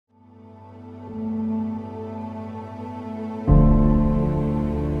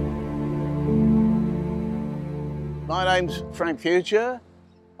My name's Frank Future.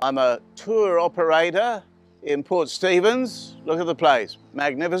 I'm a tour operator in Port Stephens. Look at the place,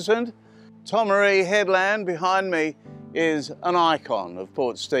 magnificent. Tomaree Headland behind me is an icon of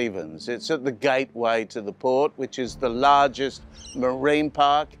Port Stephens. It's at the gateway to the port, which is the largest marine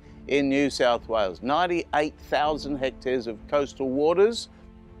park in New South Wales. 98,000 hectares of coastal waters.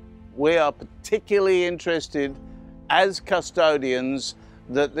 We are particularly interested as custodians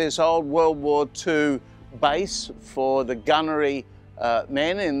that this old World War II base for the gunnery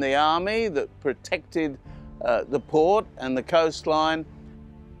men in the army that protected the port and the coastline.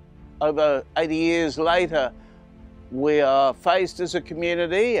 Over 80 years later, we are faced as a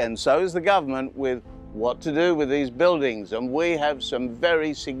community, and so is the government, with what to do with these buildings. And we have some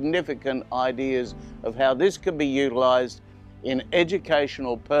very significant ideas of how this can be utilised in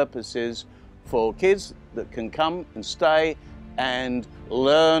educational purposes for kids that can come and stay and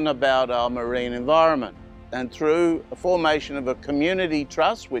learn about our marine environment. And through a formation of a community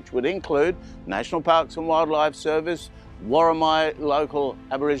trust, which would include National Parks and Wildlife Service, Warramai Local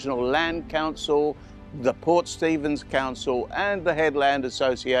Aboriginal Land Council, the Port Stephens Council and the Headland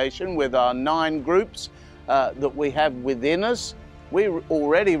Association, with our 9 groups that we have within us, we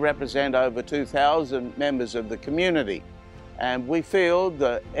already represent over 2,000 members of the community. And we feel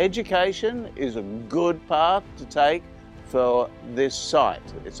that education is a good path to take for this site.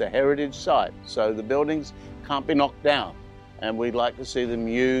 It's a heritage site, so the buildings can't be knocked down, and we'd like to see them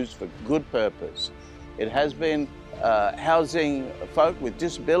used for good purpose. It has been housing folk with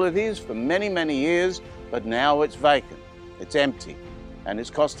disabilities for many, many years, but now it's vacant, it's empty, and it's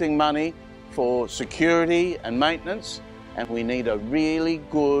costing money for security and maintenance, and we need a really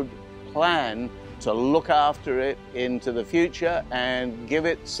good plan to look after it into the future and give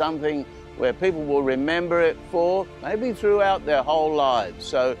it something where people will remember it for maybe throughout their whole lives.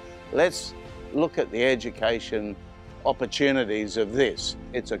 So let's look at the education opportunities of this.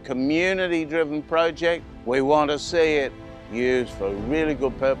 It's a community-driven project. We want to see it used for a really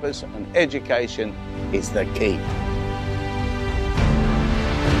good purpose, and education is the key.